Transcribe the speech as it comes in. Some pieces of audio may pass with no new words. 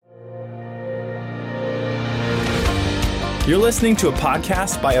You're listening to a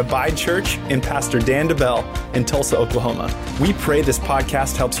podcast by Abide Church and Pastor Dan DeBell in Tulsa, Oklahoma. We pray this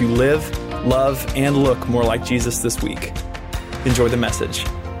podcast helps you live, love, and look more like Jesus this week. Enjoy the message.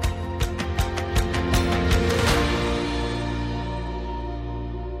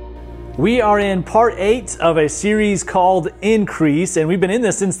 We are in part 8 of a series called Increase, and we've been in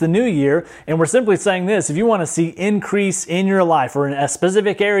this since the new year, and we're simply saying this: if you want to see increase in your life or in a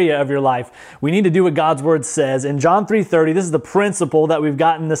specific area of your life, we need to do what God's Word says. In John 3:30, this is the principle that we've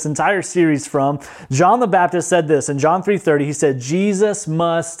gotten this entire series from. John the Baptist said this in John 3:30. He said, Jesus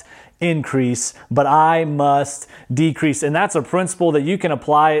must increase, but I must decrease. And that's a principle that you can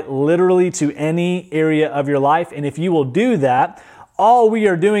apply literally to any area of your life. And if you will do that, all we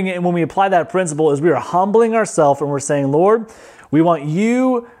are doing, and when we apply that principle, is we are humbling ourselves and we're saying, Lord, we want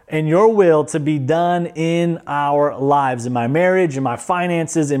you and your will to be done in our lives, in my marriage, in my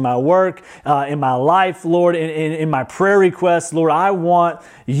finances, in my work, in my life, Lord, in my prayer requests. Lord, I want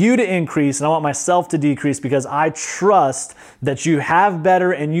you to increase and I want myself to decrease because I trust that you have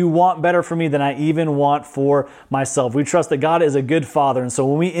better and you want better for me than I even want for myself. We trust that God is a good Father. And so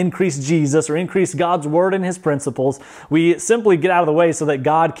when we increase Jesus or increase God's Word and His principles, we simply get out of the way so that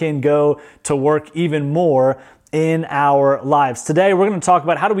God can go to work even more in our lives. Today, we're going to talk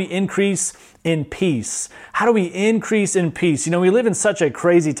about how do we increase in peace. How do we increase in peace? You know, we live in such a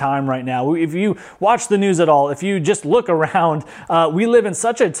crazy time right now. If you watch the news at all, if you just look around, we live in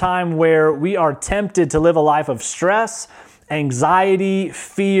such a time where we are tempted to live a life of stress, anxiety,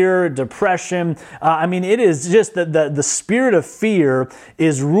 fear, depression. It is just the spirit of fear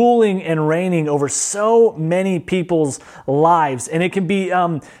is ruling and reigning over so many people's lives. And it can be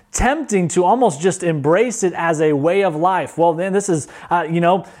tempting to almost just embrace it as a way of life. Well, then this is,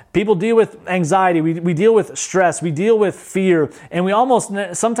 people deal with anxiety. We deal with stress. We deal with fear. And we almost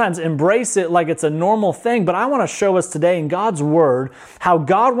sometimes embrace it like it's a normal thing. But I want to show us today in God's Word how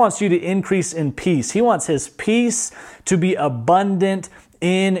God wants you to increase in peace. He wants His peace to be abundant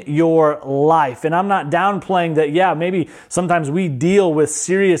in your life. And I'm not downplaying that, maybe sometimes we deal with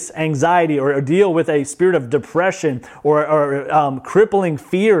serious anxiety or deal with a spirit of depression or crippling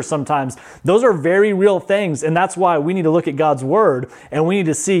fear sometimes. Those are very real things. And that's why we need to look at God's Word and we need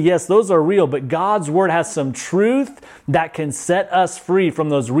to see, yes, those are real, but God's Word has some truth that can set us free from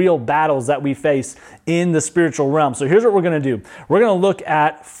those real battles that we face in the spiritual realm. So here's what we're going to do. We're going to look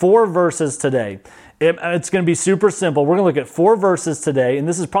at 4 verses today. It's going to be super simple. We're going to look at 4 verses today, and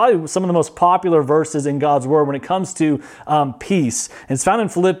this is probably some of the most popular verses in God's Word when it comes to peace. And it's found in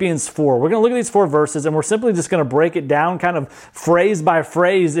Philippians 4. We're going to look at these 4 verses, and we're simply just going to break it down kind of phrase by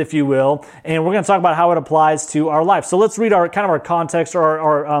phrase, if you will, and we're going to talk about how it applies to our life. So let's read our context or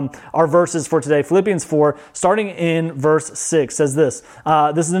our verses for today. Philippians 4, starting in verse 6, says this.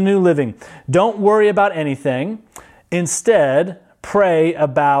 This is the New Living. Don't worry about anything. Instead, pray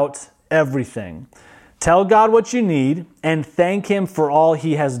about everything. Tell God what you need and thank Him for all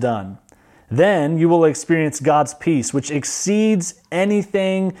He has done. Then you will experience God's peace, which exceeds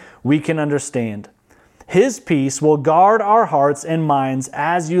anything we can understand. His peace will guard our hearts and minds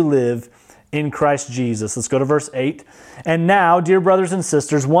as you live in Christ Jesus. Let's go to verse 8. And now, dear brothers and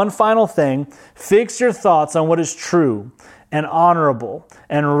sisters, one final thing. Fix your thoughts on what is true and honorable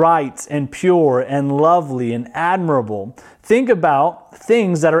and right and pure and lovely and admirable. Think about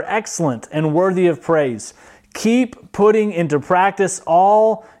things that are excellent and worthy of praise. Keep putting into practice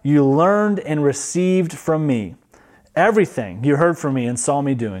all you learned and received from me, everything you heard from me and saw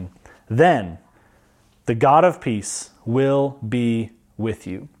me doing. Then the God of peace will be with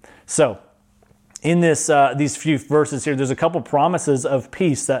you. So, in these few verses here, there's a couple promises of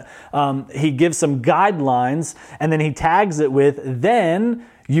peace that he gives some guidelines, and then he tags it with, then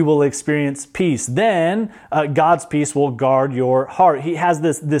you will experience peace. Then God's peace will guard your heart. He has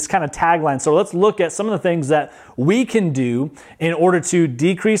this kind of tagline. So let's look at some of the things that we can do in order to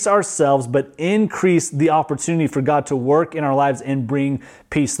decrease ourselves, but increase the opportunity for God to work in our lives and bring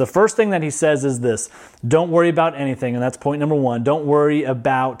peace. The first thing that he says is this: don't worry about anything. And that's point number 1. Don't worry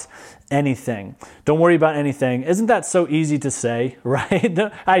about anything. Don't worry about anything. Isn't that so easy to say, right?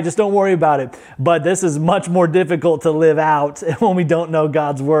 Just don't worry about it. But this is much more difficult to live out when we don't know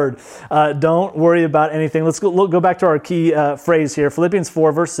God's Word. Don't worry about anything. Let's go back to our key phrase here. Philippians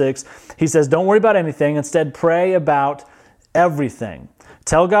 4, verse 6. He says, don't worry about anything. Instead, pray about everything.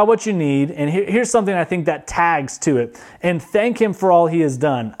 Tell God what you need. And here's something I think that tags to it. And thank Him for all He has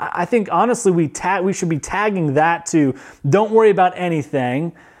done. I think, honestly, we should be tagging that to don't worry about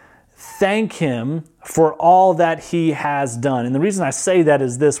anything. Thank Him for all that He has done. And the reason I say that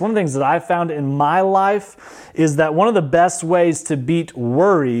is this. One of the things that I've found in my life is that one of the best ways to beat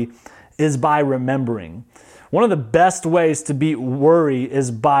worry is by remembering. One of the best ways to beat worry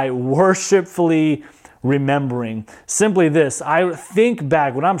is by worshipfully remembering. Simply this, I think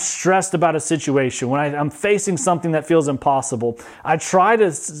back when I'm stressed about a situation, when I'm facing something that feels impossible, I try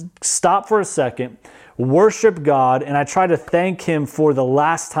to stop for a second, worship God, and I try to thank Him for the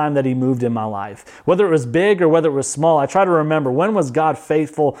last time that He moved in my life. Whether it was big or whether it was small, I try to remember, when was God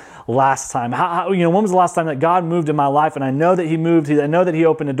faithful last time? When was the last time that God moved in my life? And I know that He moved. I know that He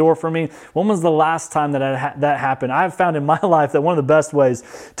opened a door for me. When was the last time that that happened? I've found in my life that one of the best ways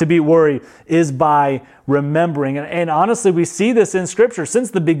to beat worry is by remembering. And honestly, we see this in Scripture. Since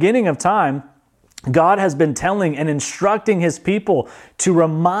the beginning of time, God has been telling and instructing His people to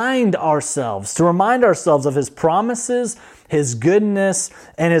remind ourselves of His promises, His goodness,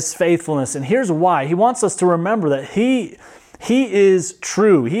 and His faithfulness. And here's why. He wants us to remember that He is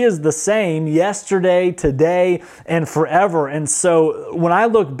true. He is the same yesterday, today, and forever. And so when I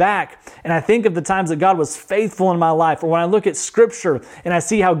look back and I think of the times that God was faithful in my life, or when I look at Scripture and I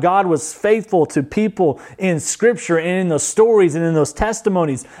see how God was faithful to people in Scripture and in those stories and in those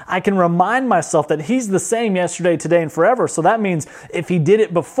testimonies, I can remind myself that He's the same yesterday, today, and forever. So that means if He did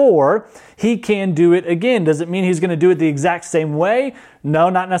it before, He can do it again. Does it mean He's going to do it the exact same way?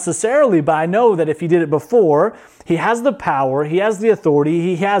 No, not necessarily, but I know that if He did it before, He has the power, He has the authority,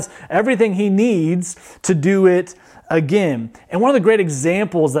 He has everything He needs to do it again. And one of the great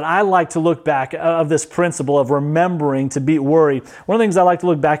examples that I like to look back of this principle of remembering to beat worry, one of the things I like to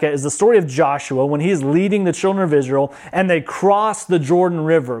look back at is the story of Joshua when he's leading the children of Israel and they cross the Jordan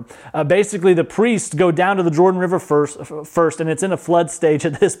River. Basically, the priests go down to the Jordan River first, and it's in a flood stage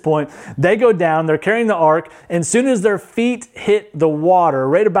at this point. They go down, they're carrying the ark, and as soon as their feet hit the water,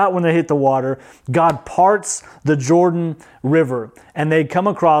 right about when they hit the water, God parts the Jordan River. And they come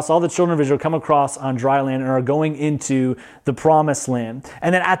across, all the children of Israel come across on dry land and are going into the promised land.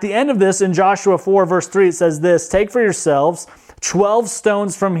 And then at the end of this, in Joshua 4 verse 3, it says this, "Take for yourselves 12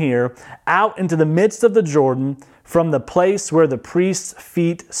 stones from here out into the midst of the Jordan from the place where the priest's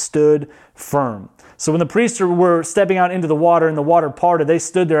feet stood firm." So when the priests were stepping out into the water and the water parted, they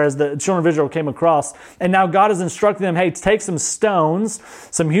stood there as the children of Israel came across. And now God is instructing them, hey, take some stones,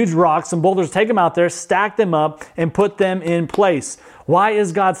 some huge rocks, some boulders, take them out there, stack them up, and put them in place. Why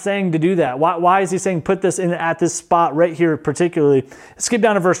is God saying to do that? Why is He saying put this in at this spot right here particularly? Skip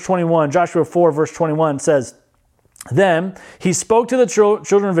down to verse 21. Joshua 4 verse 21 says, "Then He spoke to the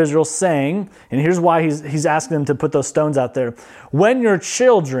children of Israel, saying," and here's why he's asking them to put those stones out there, "When your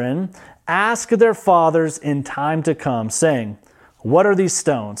children ask their fathers in time to come, saying, 'What are these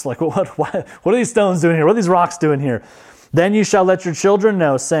stones?'" Like, what are these stones doing here? What are these rocks doing here? "Then you shall let your children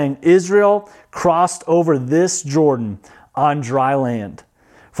know, saying, 'Israel crossed over this Jordan on dry land.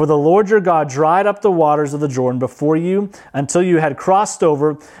 For the Lord your God dried up the waters of the Jordan before you until you had crossed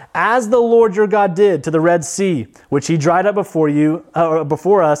over, as the Lord your God did to the Red Sea, which He dried up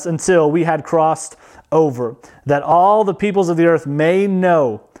before us until we had crossed over, that all the peoples of the earth may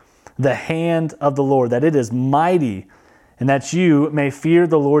know the hand of the Lord, that it is mighty, and that you may fear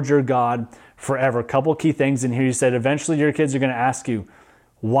the Lord your God forever." A couple key things in here. You said eventually your kids are going to ask you,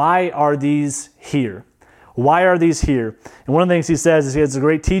 why are these here? Why are these here? And one of the things he says is it's a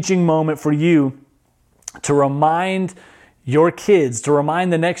great teaching moment for you to remind your kids, to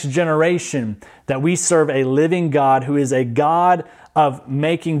remind the next generation that we serve a living God who is a God of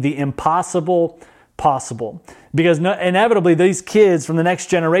making the impossible possible. Because inevitably these kids from the next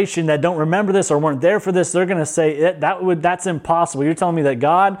generation that don't remember this or weren't there for this, they're going to say that's impossible. You're telling me that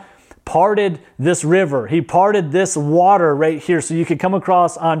God parted this river. He parted this water right here so you could come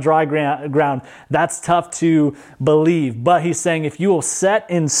across on dry ground. That's tough to believe. But He's saying if you will set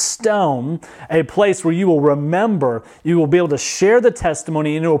in stone a place where you will remember, you will be able to share the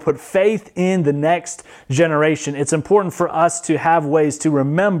testimony, and it will put faith in the next generation. It's important for us to have ways to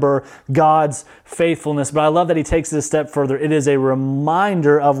remember God's faithfulness. But I love that He takes it a step further. It is a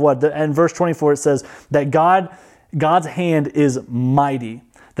reminder of in verse 24 it says that God's hand is mighty.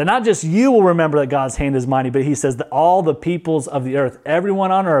 That not just you will remember that God's hand is mighty, but He says that all the peoples of the earth,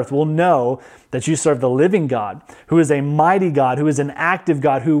 everyone on earth will know that you serve the living God, who is a mighty God, who is an active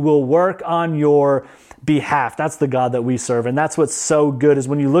God, who will work on your behalf. That's the God that we serve. And that's what's so good is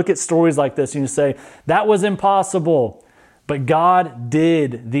when you look at stories like this and you say, that was impossible. But God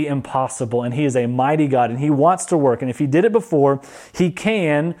did the impossible, and He is a mighty God, and He wants to work. And if He did it before, He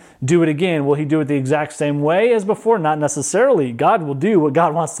can do it again. Will He do it the exact same way as before? Not necessarily. God will do what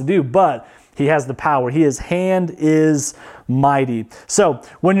God wants to do, but He has the power. His hand is mighty. So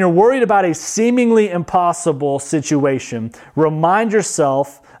when you're worried about a seemingly impossible situation, remind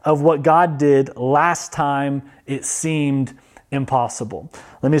yourself of what God did last time it seemed impossible.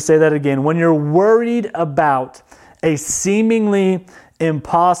 Let me say that again. When you're worried about a seemingly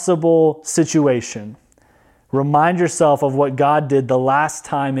impossible situation, remind yourself of what God did the last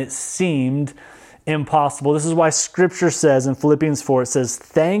time it seemed impossible. This is why Scripture says in Philippians 4, it says,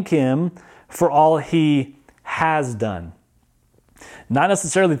 thank Him for all He has done. Not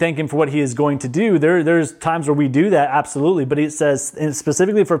necessarily thank Him for what He is going to do. There's times where we do that, absolutely. But it says, and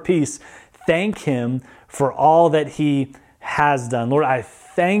specifically for peace, thank Him for all that He has done. Lord, I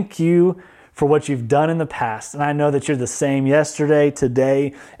thank You for what You've done in the past. And I know that You're the same yesterday,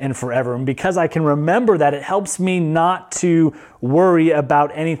 today, and forever. And because I can remember that, it helps me not to worry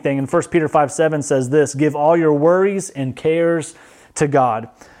about anything. And 1 Peter 5:7 says this, give all your worries and cares to God,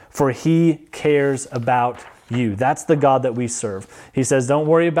 for He cares about you. That's the God that we serve. He says, don't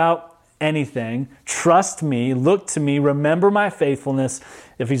worry about anything. Trust Me, look to Me, remember My faithfulness.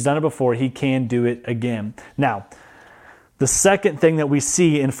 If He's done it before, He can do it again. Now, the second thing that we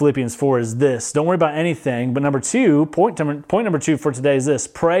see in Philippians 4 is this. Don't worry about anything. But point number two for today is this.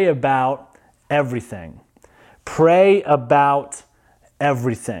 Pray about everything. Pray about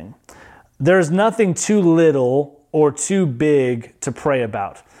everything. There's nothing too little or too big to pray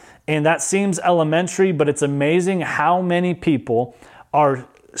about. And that seems elementary, but it's amazing how many people are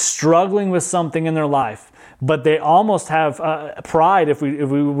struggling with something in their life, but they almost have pride, if we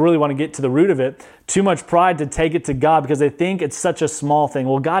really want to get to the root of it, too much pride to take it to God because they think it's such a small thing.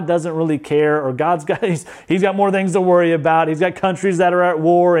 Well, God doesn't really care, or He's got more things to worry about. He's got countries that are at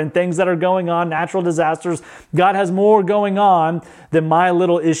war and things that are going on, natural disasters. God has more going on than my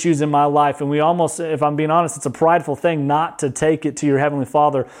little issues in my life. And we almost, if I'm being honest, it's a prideful thing not to take it to your Heavenly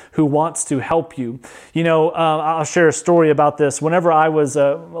Father who wants to help you. You know, I'll share a story about this. Whenever I was,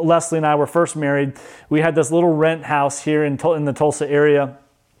 Leslie and I were first married, we had this little rent house here in the Tulsa area.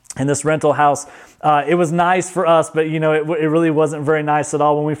 And this rental house, it was nice for us, but it really wasn't very nice at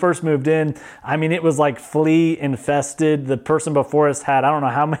all. When we first moved in, I mean, it was like flea infested. The person before us had, I don't know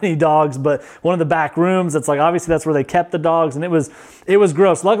how many dogs, but one of the back rooms, it's like, obviously that's where they kept the dogs, and it was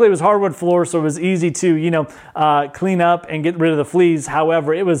gross. Luckily it was hardwood floor, so it was easy to, clean up and get rid of the fleas.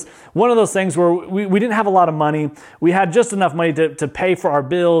 However, it was one of those things where we didn't have a lot of money. We had just enough money to pay for our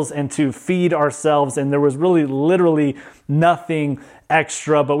bills and to feed ourselves, and there was really literally nothing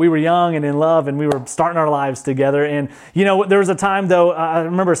extra, but we were young and in love, and we were starting our lives together. And there was a time, though, I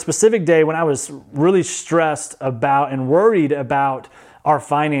remember a specific day when I was really stressed about and worried about our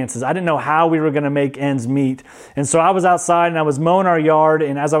finances. I didn't know how we were going to make ends meet. And so I was outside and I was mowing our yard,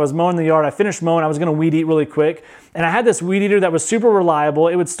 and as I was mowing the yard, I finished mowing, I was going to weed eat really quick. And I had this weed eater that was super reliable.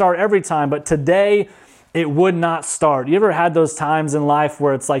 It would start every time, but today it would not start. You ever had those times in life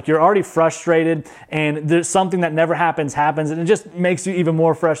where it's like you're already frustrated and there's something that never happens and it just makes you even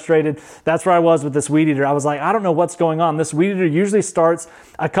more frustrated? That's where I was with this weed eater. I was like, I don't know what's going on. This weed eater usually starts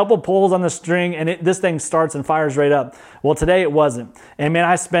a couple pulls on the string and this thing starts and fires right up. Well, today it wasn't. And man,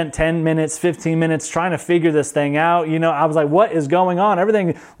 I spent 10 minutes, 15 minutes trying to figure this thing out. I was like, what is going on?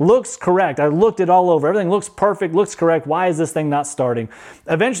 Everything looks correct. I looked it all over. Everything looks perfect, looks correct. Why is this thing not starting?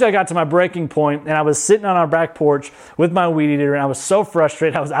 Eventually I got to my breaking point, and I was sitting on our back porch with my weed eater, and I was so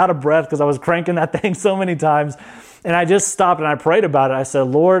frustrated. I was out of breath because I was cranking that thing so many times. And I just stopped and I prayed about it. I said,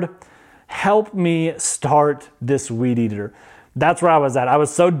 Lord, help me start this weed eater. That's where I was at. I was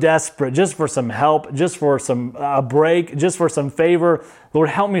so desperate just for some help, just for a break, just for some favor. Lord,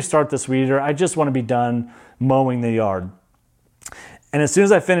 help me start this weed eater. I just want to be done mowing the yard. And as soon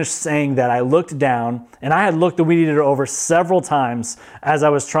as I finished saying that, I looked down, and I had looked the weed eater over several times as I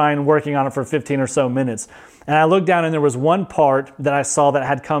was working on it for 15 or so minutes. And I looked down, and there was one part that I saw that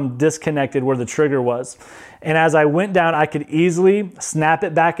had come disconnected where the trigger was. And as I went down, I could easily snap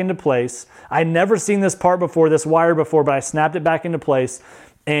it back into place. I'd never seen this part before, this wire before, but I snapped it back into place.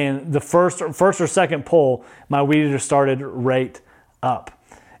 And the first or second pull, my weed eater started right up.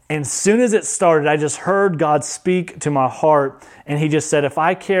 And as soon as it started, I just heard God speak to my heart, and He just said, if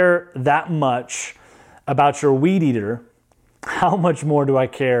I care that much about your weed eater, how much more do I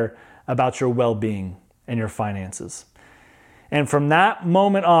care about your well-being and your finances? And from that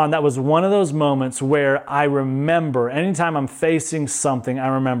moment on, that was one of those moments where I remember, anytime I'm facing something, I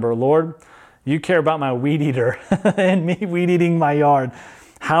remember, Lord, you care about my weed eater and me weed eating my yard.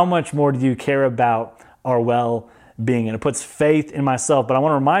 How much more do you care about our well-being? And it puts faith in myself. But I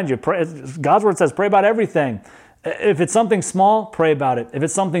want to remind you, God's Word says, pray about everything. If it's something small, pray about it. If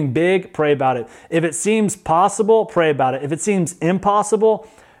it's something big, pray about it. If it seems possible, pray about it. If it seems impossible,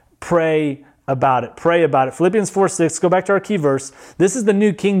 pray about it. Pray about it. Philippians 4:6, go back to our key verse. This is the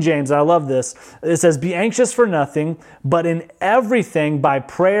New King James. I love this. It says, be anxious for nothing, but in everything by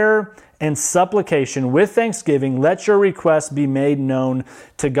prayer and supplication with thanksgiving, let your requests be made known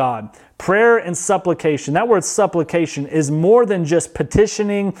to God. Prayer and supplication, that word supplication is more than just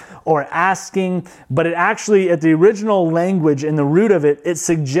petitioning or asking, but it actually, at the original language, in the root of it, it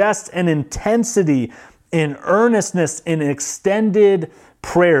suggests an intensity, in earnestness, in extended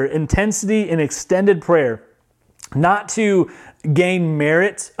prayer. Intensity in extended prayer. Not to gain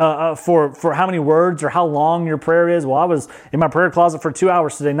merit for how many words or how long your prayer is. Well, I was in my prayer closet for 2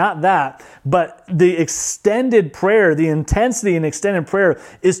 hours today. Not that, but the extended prayer, the intensity in extended prayer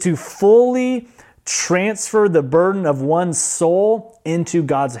is to fully transfer the burden of one's soul into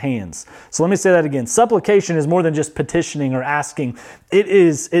God's hands. So let me say that again. Supplication is more than just petitioning or asking.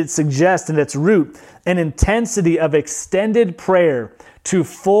 It suggests in its root an intensity of extended prayer to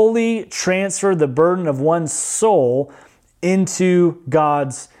fully transfer the burden of one's soul into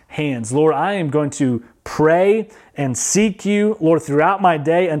God's hands. Lord, I am going to pray and seek you, Lord, throughout my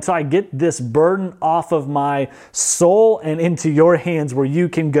day until I get this burden off of my soul and into your hands where you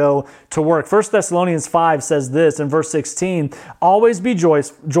can go to work. 1 Thessalonians 5 says this in verse 16, always be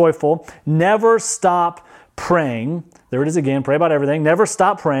joyful, never stop praying. There it is again, pray about everything. Never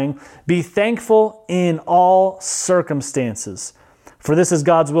stop praying. Be thankful in all circumstances, for this is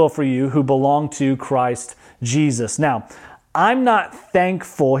God's will for you who belong to Christ Jesus. Now, I'm not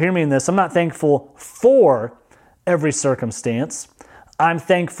thankful, hear me in this, I'm not thankful for every circumstance. I'm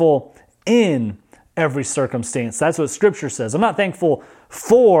thankful in every circumstance. That's what Scripture says. I'm not thankful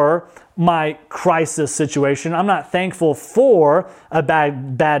for my crisis situation. I'm not thankful for a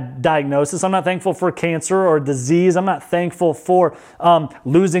bad diagnosis. I'm not thankful for cancer or disease. I'm not thankful for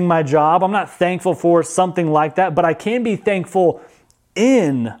losing my job. I'm not thankful for something like that, but I can be thankful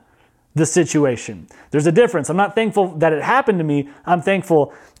in the situation. There's a difference. I'm not thankful that it happened to me. I'm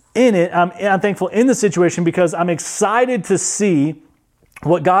thankful in it. I'm thankful in the situation because I'm excited to see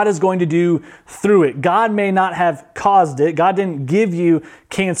what God is going to do through it. God may not have caused it. God didn't give you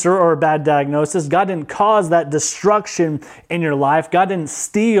cancer or a bad diagnosis. God didn't cause that destruction in your life. God didn't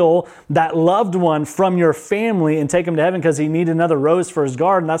steal that loved one from your family and take him to heaven because he needed another rose for his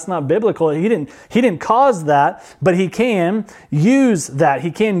garden. That's not biblical. He didn't cause that, but he can use that. He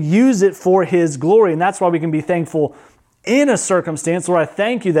can use it for his glory. And that's why we can be thankful in a circumstance. Lord, I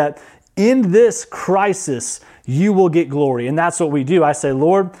thank you that in this crisis, you will get glory. And that's what we do. I say,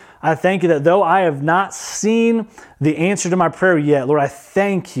 Lord, I thank you that though I have not seen the answer to my prayer yet, Lord, I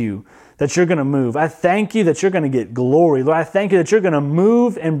thank you that you're going to move. I thank you that you're going to get glory. Lord, I thank you that you're going to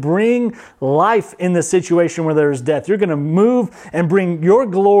move and bring life in the situation where there is death. You're going to move and bring your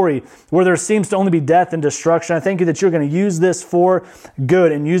glory where there seems to only be death and destruction. I thank you that you're going to use this for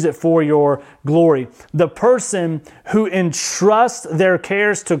good and use it for your glory. The person who entrusts their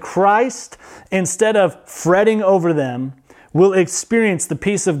cares to Christ instead of fretting over them will experience the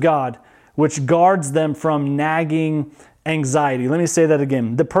peace of God, which guards them from nagging anxiety. Let me say that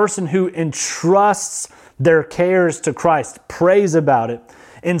again. The person who entrusts their cares to Christ, prays about it,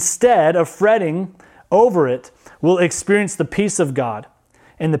 instead of fretting over it, will experience the peace of God.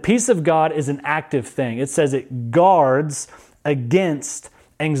 And the peace of God is an active thing. It says it guards against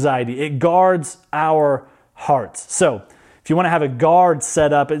anxiety. It guards our hearts. So, if you want to have a guard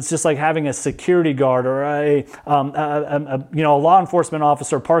set up, it's just like having a security guard or a law enforcement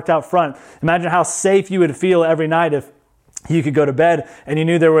officer parked out front. Imagine how safe you would feel every night if you could go to bed and you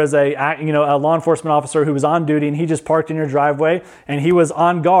knew there was a law enforcement officer who was on duty and he just parked in your driveway and he was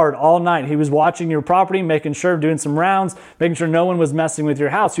on guard all night. He was watching your property, making sure, doing some rounds, making sure no one was messing with your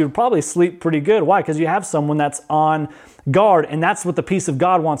house. You would probably sleep pretty good. Why? Because you have someone that's on guard, and that's what the peace of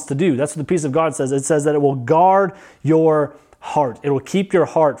God wants to do. That's what the peace of God says. It says that it will guard your heart. It will keep your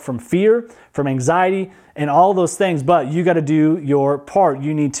heart from fear, from anxiety, and all those things, but you got to do your part.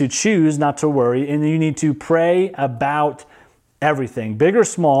 You need to choose not to worry, and you need to pray about everything. Big or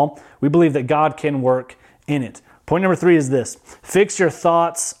small, we believe that God can work in it. Point number 3 is this. Fix your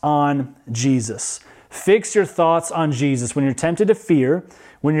thoughts on Jesus. Fix your thoughts on Jesus. When you're tempted to fear,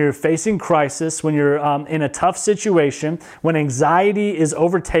 when you're facing crisis, when you're in a tough situation, when anxiety is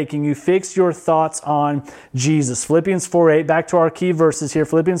overtaking you, fix your thoughts on Jesus. Philippians 4:8, back to our key verses here,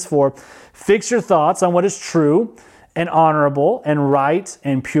 Philippians 4. Fix your thoughts on what is true and honorable and right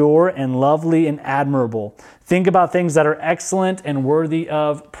and pure and lovely and admirable. Think about things that are excellent and worthy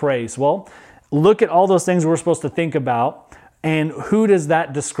of praise. Well, look at all those things we're supposed to think about, and who does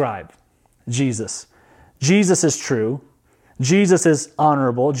that describe? Jesus. Jesus is true. Jesus is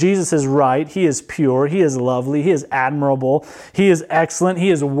honorable. Jesus is right. He is pure. He is lovely. He is admirable. He is excellent. He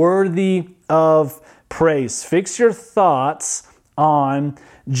is worthy of praise. Fix your thoughts on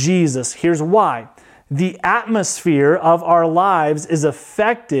Jesus. Here's why. The atmosphere of our lives is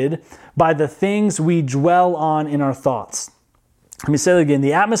affected by the things we dwell on in our thoughts. Let me say that again.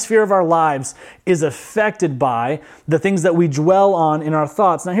 The atmosphere of our lives is affected by the things that we dwell on in our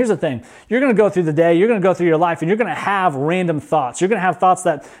thoughts. Now, here's the thing. You're going to go through the day, you're going to go through your life, and you're going to have random thoughts. You're going to have thoughts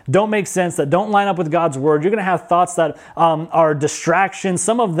that don't make sense, that don't line up with God's word. You're going to have thoughts that are distractions.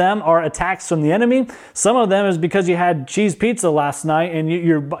 Some of them are attacks from the enemy. Some of them is because you had cheese pizza last night and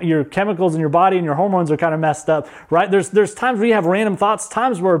your chemicals in your body and your hormones are kind of messed up, right? There's times where you have random thoughts,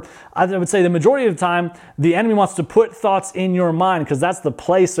 times where I would say the majority of the time, the enemy wants to put thoughts in your mind, because that's the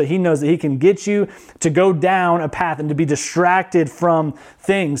place that he knows that he can get you to go down a path and to be distracted from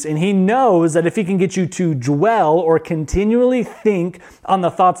things. And he knows that if he can get you to dwell or continually think on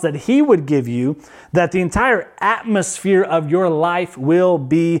the thoughts that he would give you, that the entire atmosphere of your life will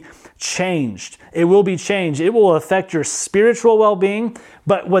be changed. It will be changed. It will affect your spiritual well-being.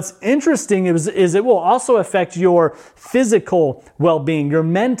 But what's interesting is it will also affect your physical well-being, your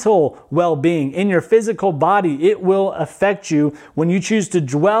mental well-being. In your physical body, it will affect you when you choose to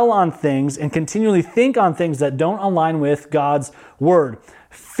dwell on things and continually think on things that don't align with God's word.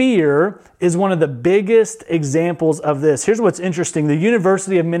 Fear is one of the biggest examples of this. Here's what's interesting. The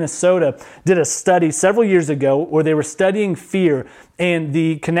University of Minnesota did a study several years ago where they were studying fear and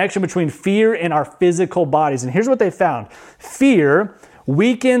the connection between fear and our physical bodies. And here's what they found. Fear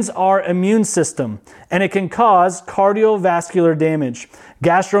weakens our immune system, and it can cause cardiovascular damage,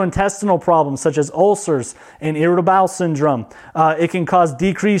 gastrointestinal problems such as ulcers and irritable bowel syndrome. It can cause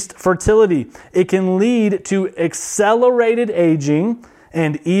decreased fertility. It can lead to accelerated aging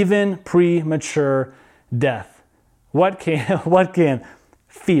and even premature death. What can?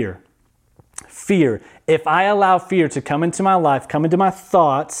 Fear. Fear. If I allow fear to come into my life, come into my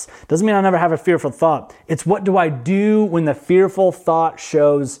thoughts, doesn't mean I never have a fearful thought. It's what do I do when the fearful thought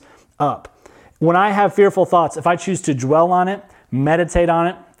shows up? When I have fearful thoughts, if I choose to dwell on it, meditate on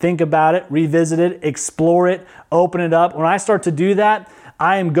it, think about it, revisit it, explore it, open it up, when I start to do that,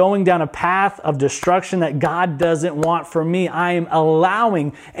 I am going down a path of destruction that God doesn't want for me. I am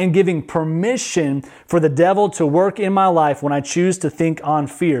allowing and giving permission for the devil to work in my life when I choose to think on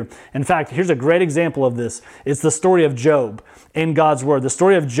fear. In fact, here's a great example of this. It's the story of Job in God's word. The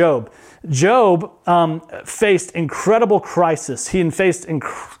story of Job. Job faced incredible crisis. He faced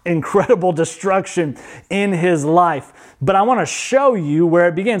incredible destruction in his life. But I want to show you where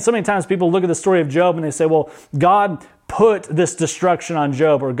it began. So many times people look at the story of Job and they say, well, God put this destruction on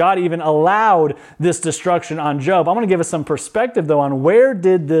Job, or God even allowed this destruction on Job. I'm going to give us some perspective, though, on where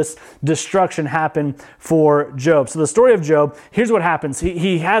did this destruction happen for Job. So the story of Job, here's what happens.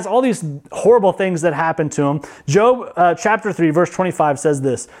 He has all these horrible things that happen to him. Job chapter 3, verse 25 says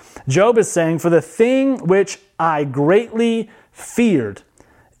this. Job is saying, "For the thing which I greatly feared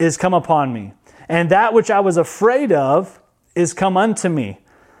is come upon me, and that which I was afraid of is come unto me.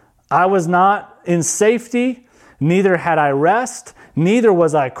 I was not in safety, neither had I rest, neither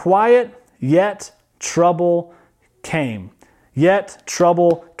was I quiet, yet trouble came." Yet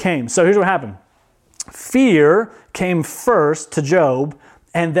trouble came. So here's what happened. Fear came first to Job,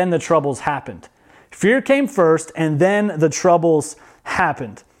 and then the troubles happened. Fear came first, and then the troubles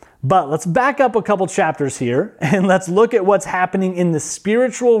happened. But let's back up a couple chapters here, and let's look at what's happening in the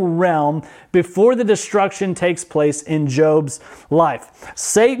spiritual realm before the destruction takes place in Job's life.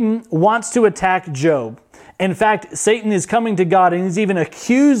 Satan wants to attack Job. In fact, Satan is coming to God and he's even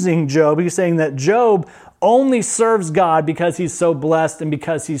accusing Job. He's saying that Job only serves God because he's so blessed and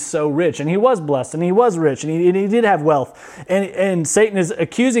because he's so rich. And he was blessed and he was rich and he did have wealth. And Satan is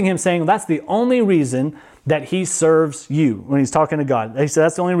accusing him, saying that's the only reason that he serves you, when he's talking to God. He said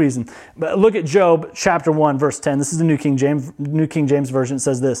that's the only reason. But look at Job chapter 1, verse 10. This is the New King James Version. It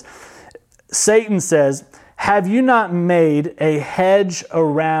says this. Satan says, "Have you not made a hedge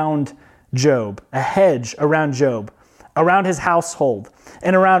around Job, a hedge around Job, around his household,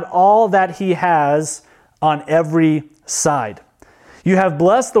 and around all that he has on every side? You have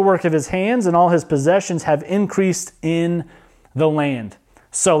blessed the work of his hands, and all his possessions have increased in the land."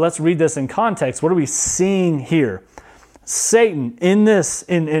 So let's read this in context. What are we seeing here? Satan,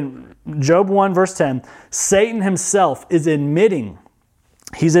 in Job 1, verse 10, Satan himself is admitting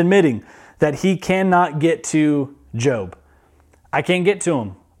that he cannot get to Job. I can't get to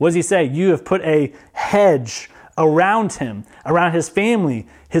him. What does he say? You have put a hedge around him, around his family,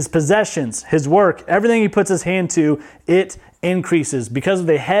 his possessions, his work, everything he puts his hand to, it increases. Because of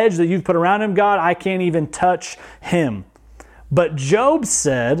the hedge that you've put around him, God, I can't even touch him. But Job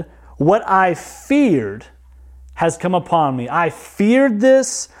said, what I feared has come upon me. I feared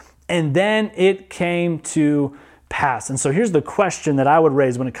this, and then it came to pass. And so here's the question that I would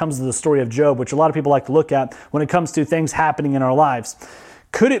raise when it comes to the story of Job, which a lot of people like to look at when it comes to things happening in our lives.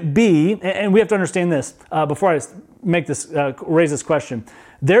 Could it be, and we have to understand this before I make this raise this question,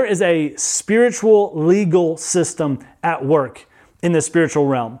 there is a spiritual legal system at work in the spiritual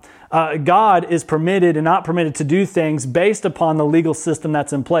realm. God is permitted and not permitted to do things based upon the legal system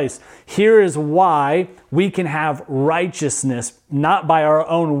that's in place. Here is why we can have righteousness, not by our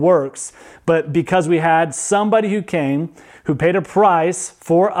own works, but because we had somebody who came, who paid a price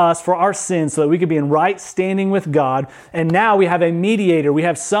for us, for our sins, so that we could be in right standing with God. And now we have a mediator. We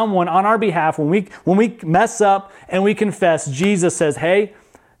have someone on our behalf. When we mess up and we confess, Jesus says, hey,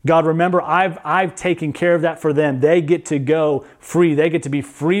 God, remember, I've taken care of that for them. They get to go free. They get to be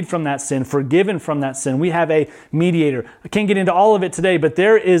freed from that sin, forgiven from that sin. We have a mediator. I can't get into all of it today, but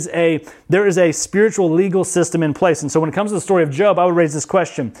there is a spiritual legal system in place. And so when it comes to the story of Job, I would raise this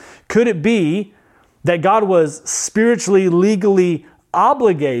question. Could it be that God was spiritually, legally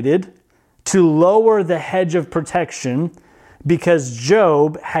obligated to lower the hedge of protection because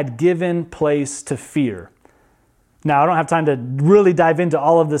Job had given place to fear? Now, I don't have time to really dive into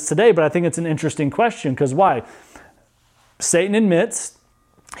all of this today, but I think it's an interesting question because why? Satan admits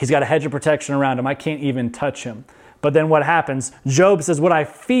he's got a hedge of protection around him. I can't even touch him. But then what happens? Job says, what I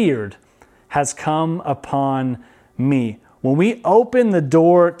feared has come upon me. When we open the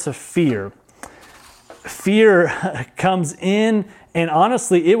door to fear comes in, and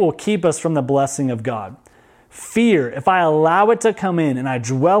honestly, it will keep us from the blessing of God. Fear, if I allow it to come in and I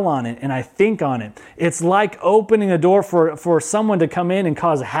dwell on it and I think on it, it's like opening a door for someone to come in and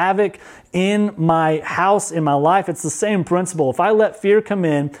cause havoc in my house, in my life. It's the same principle. If I let fear come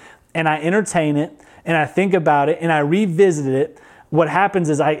in and I entertain it and I think about it and I revisit it, what happens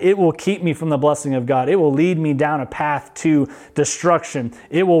is it will keep me from the blessing of God. It will lead me down a path to destruction.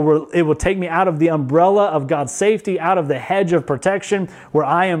 It will take me out of the umbrella of God's safety, out of the hedge of protection where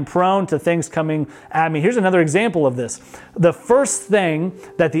I am prone to things coming at me. Here's another example of this. The first thing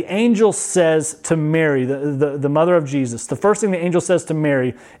that the angel says to Mary, the mother of Jesus, the first thing the angel says to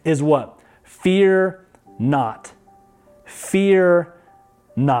Mary is what? Fear not. Fear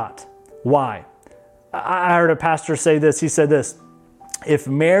not. Why? I heard a pastor say this. He said this. If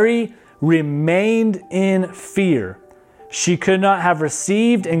Mary remained in fear, she could not have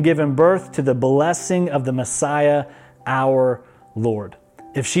received and given birth to the blessing of the Messiah, our Lord.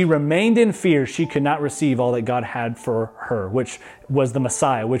 If she remained in fear, she could not receive all that God had for her, which was the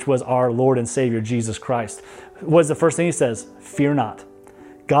Messiah, which was our Lord and Savior, Jesus Christ. What's the first thing he says? Fear not.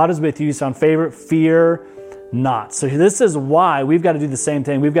 God is with you. He's found favor. Fear not. So this is why we've got to do the same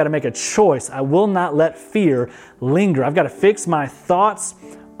thing. We've got to make a choice. I will not let fear linger. I've got to fix my thoughts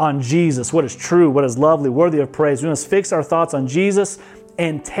on Jesus, what is true, what is lovely, worthy of praise. We must fix our thoughts on Jesus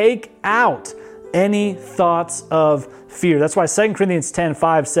and take out any thoughts of fear. That's why 2 Corinthians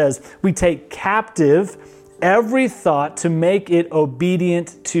 10:5 says we take captive every thought to make it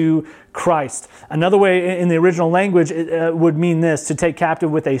obedient to Christ. Another way in the original language it would mean this, to take captive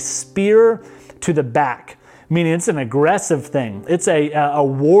with a spear to the back. Meaning it's an aggressive thing. It's a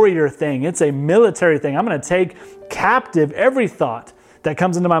warrior thing. It's a military thing. I'm going to take captive every thought that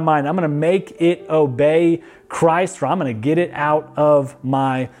comes into my mind. I'm going to make it obey Christ, or I'm going to get it out of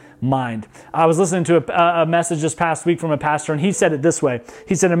my mind. I was listening to a message this past week from a pastor, and he said it this way.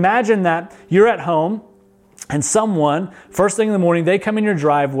 He said, imagine that you're at home and someone, first thing in the morning, they come in your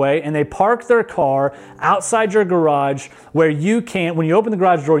driveway and they park their car outside your garage where you can't, when you open the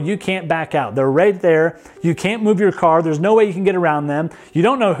garage door, you can't back out. They're right there. You can't move your car. There's no way you can get around them. You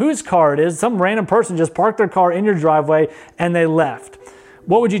don't know whose car it is. Some random person just parked their car in your driveway and they left.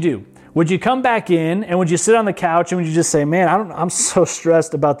 What would you do? Would you come back in and would you sit on the couch and would you just say, man, I'm so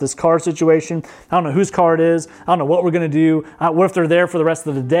stressed about this car situation. I don't know whose car it is. I don't know what we're going to do. What if they're there for the rest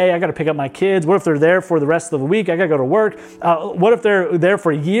of the day? I got to pick up my kids. What if they're there for the rest of the week? I got to go to work. What if they're there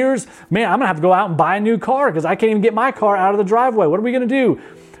for years? Man, I'm going to have to go out and buy a new car because I can't even get my car out of the driveway. What are we going to do?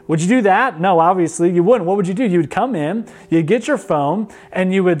 Would you do that? No, obviously you wouldn't. What would you do? You would come in, you'd get your phone,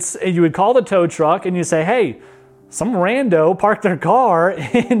 and you would call the tow truck and you say, hey, some rando parked their car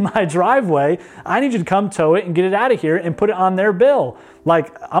in my driveway. I need you to come tow it and get it out of here and put it on their bill.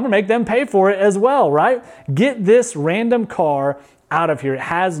 Like, I'm going to make them pay for it as well, right? Get this random car out of here. It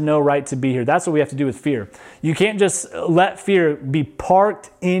has no right to be here. That's what we have to do with fear. You can't just let fear be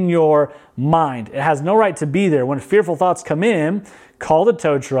parked in your mind. It has no right to be there. When fearful thoughts come in, call the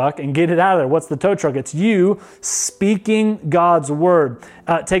tow truck and get it out of there. What's the tow truck? It's you speaking God's word.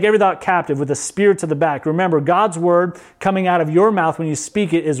 Take every thought captive with a spear to the back. Remember, God's word coming out of your mouth when you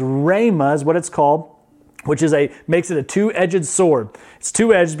speak it is rhema, is what it's called. which makes it a two-edged sword. It's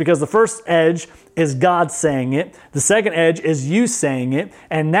two-edged because the first edge is God saying it. The second edge is you saying it.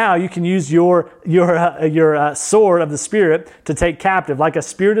 And now you can use your sword of the Spirit to take captive, like a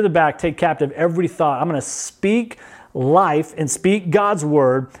spear to the back, take captive every thought. I'm going to speak life and speak God's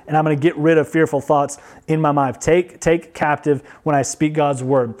word, and I'm going to get rid of fearful thoughts in my mind. Take captive when I speak God's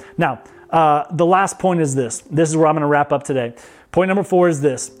word. Now, the last point is this. This is where I'm going to wrap up today. Point number 4 is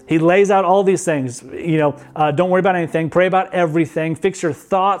this. He lays out all these things. Don't worry about anything. Pray about everything. Fix your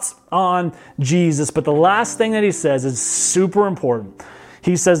thoughts on Jesus. But the last thing that he says is super important.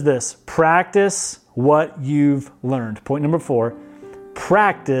 He says this: practice what you've learned. Point number 4,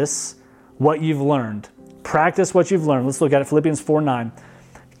 practice what you've learned. Practice what you've learned. Let's look at it. Philippians 4:9.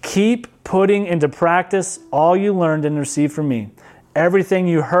 Keep putting into practice all you learned and received from me. Everything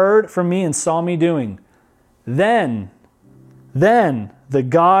you heard from me and saw me doing. Then the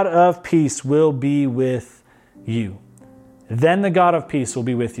God of peace will be with you. Then the God of peace will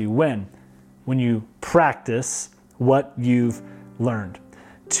be with you. When? When you practice what you've learned.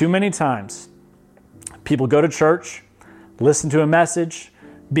 Too many times, people go to church, listen to a message,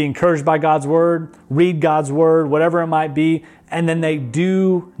 be encouraged by God's word, read God's word, whatever it might be, and then they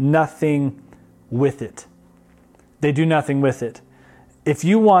do nothing with it. They do nothing with it. If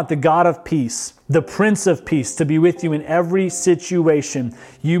you want the God of peace, the Prince of Peace, to be with you in every situation,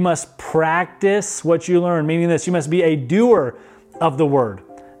 you must practice what you learn, meaning this: you must be a doer of the word,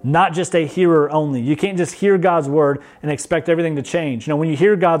 not just a hearer only. You can't just hear God's word and expect everything to change. When you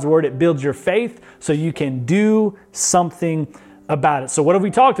hear God's word, it builds your faith so you can do something about it. So what have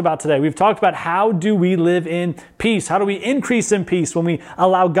we talked about today? We've talked about how do we live in peace? How do we increase in peace when we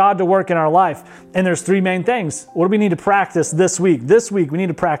allow God to work in our life? And there's 3 main things. What do we need to practice this week? This week we need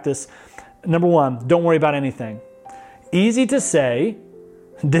to practice, number 1, don't worry about anything. Easy to say,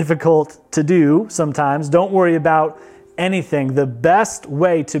 difficult to do sometimes. Don't worry about anything. The best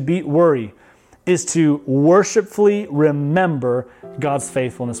way to beat worry is to worshipfully remember God's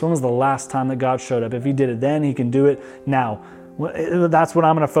faithfulness. When was the last time that God showed up? If he did it then, he can do it now. That's what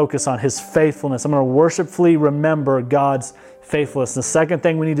I'm going to focus on, his faithfulness. I'm going to worshipfully remember God's faithfulness. The second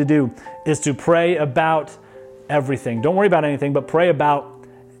thing we need to do is to pray about everything. Don't worry about anything, but pray about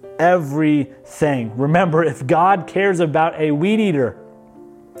everything. Remember, if God cares about a weed eater,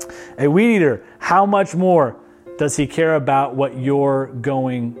 how much more does he care about what you're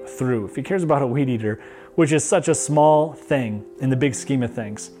going through? If he cares about a weed eater, which is such a small thing in the big scheme of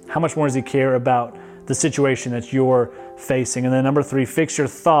things, how much more does he care about the situation that you're facing? And then number 3, fix your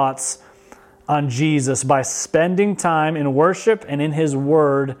thoughts on Jesus by spending time in worship and in his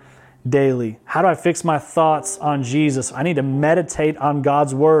word daily. How do I fix my thoughts on Jesus? I need to meditate on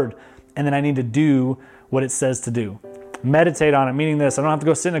God's word, and then I need to do what it says to do. Meditate on it, meaning this: I don't have to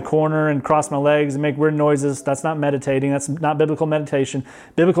go sit in a corner and cross my legs and make weird noises. That's not meditating. That's not biblical meditation.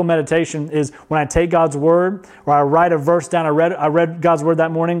 Biblical meditation is when I take God's word, or I write a verse down. I read God's word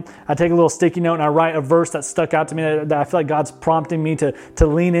that morning. I take a little sticky note and I write a verse that stuck out to me that I feel like God's prompting me to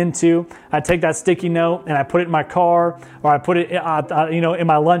lean into. I take that sticky note and I put it in my car, or I put it in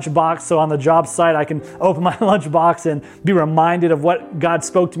my lunch box. So on the job site, I can open my lunch box and be reminded of what God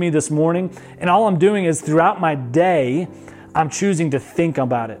spoke to me this morning. And all I'm doing is throughout my day, I'm choosing to think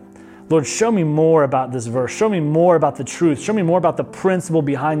about it. Lord, show me more about this verse. Show me more about the truth. Show me more about the principle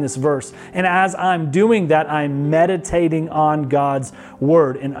behind this verse. And as I'm doing that, I'm meditating on God's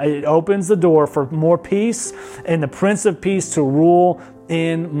word. And it opens the door for more peace and the Prince of Peace to rule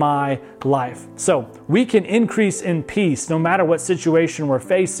in my life. So we can increase in peace no matter what situation we're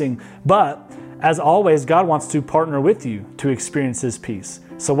facing. But as always, God wants to partner with you to experience his peace.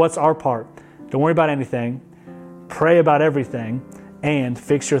 So what's our part? Don't worry about anything. Pray about everything, and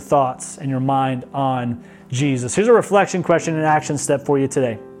fix your thoughts and your mind on Jesus. Here's a reflection question and action step for you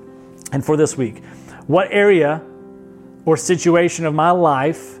today and for this week. What area or situation of my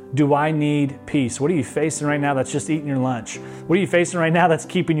life do I need peace? What are you facing right now that's just eating your lunch? What are you facing right now that's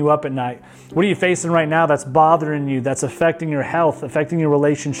keeping you up at night? What are you facing right now that's bothering you, that's affecting your health, affecting your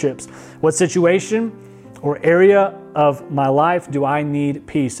relationships? What situation or area of my life do I need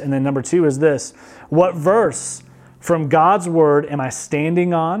peace? And then number 2 is this: what verse from God's word am I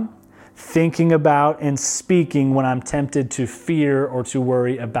standing on, thinking about, and speaking when I'm tempted to fear or to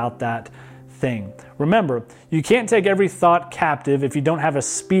worry about that thing? Remember, you can't take every thought captive if you don't have a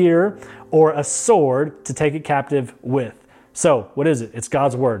spear or a sword to take it captive with. So, what is it? It's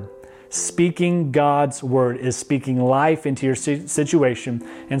God's word. Speaking God's word is speaking life into your situation.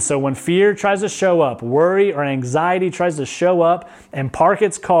 And so when fear tries to show up, worry or anxiety tries to show up and park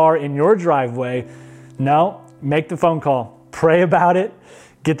its car in your driveway, no, make the phone call. Pray about it.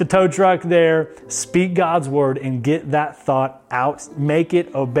 Get the tow truck there, speak God's word, and get that thought out. Make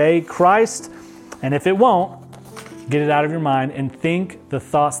it obey Christ. And if it won't, get it out of your mind and think the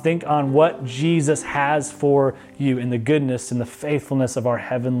thoughts. Think on what Jesus has for you in the goodness and the faithfulness of our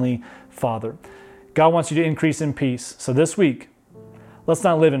Heavenly Father. God wants you to increase in peace. So this week, let's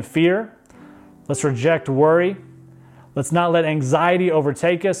not live in fear. Let's reject worry. Let's not let anxiety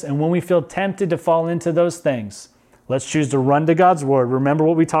overtake us. And when we feel tempted to fall into those things, let's choose to run to God's word. Remember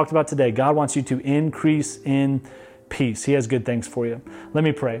what we talked about today. God wants you to increase in peace. He has good things for you. Let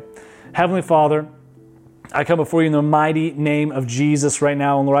me pray. Heavenly Father, I come before you in the mighty name of Jesus right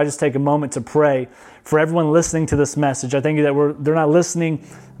now. And Lord, I just take a moment to pray for everyone listening to this message. I thank you that they're not listening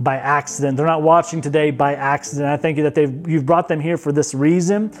by accident. They're not watching today by accident. I thank you that you've brought them here for this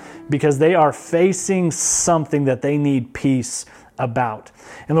reason, because they are facing something that they need peace about.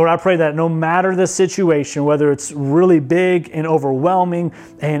 And Lord, I pray that no matter the situation, whether it's really big and overwhelming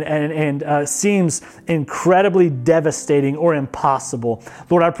and seems incredibly devastating or impossible,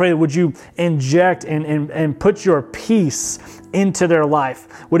 Lord, I pray that would you inject and put your peace into their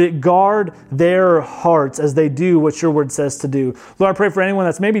life? Would it guard their hearts as they do what your word says to do? Lord, I pray for anyone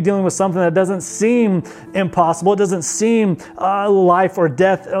that's maybe dealing with something that doesn't seem impossible. It doesn't seem life or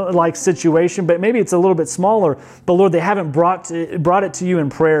death like situation, but maybe it's a little bit smaller. But Lord, they haven't brought it to you in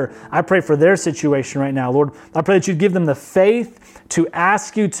prayer. I pray for their situation right now. Lord, I pray that you'd give them the faith to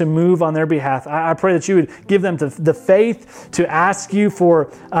ask you to move on their behalf. I pray that you would give them the faith to ask you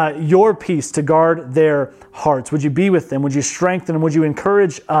for your peace to guard their hearts. Would you be with them? Would you strengthen them? Would you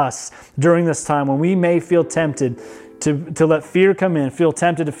encourage us during this time when we may feel tempted to let fear come in, feel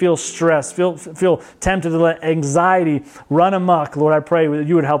tempted to feel stress, feel tempted to let anxiety run amok? Lord, I pray that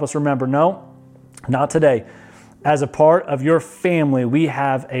you would help us remember, no, not today. As a part of your family, we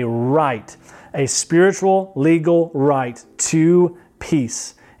have a right, a spiritual, legal right to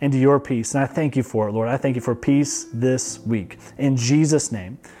peace and to your peace. And I thank you for it, Lord. I thank you for peace this week. In Jesus'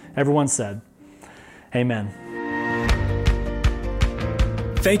 name, everyone said, amen.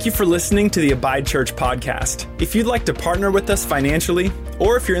 Thank you for listening to the Abide Church podcast. If you'd like to partner with us financially,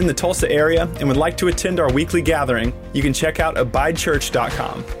 or if you're in the Tulsa area and would like to attend our weekly gathering, you can check out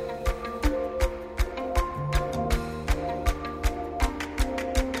abidechurch.com.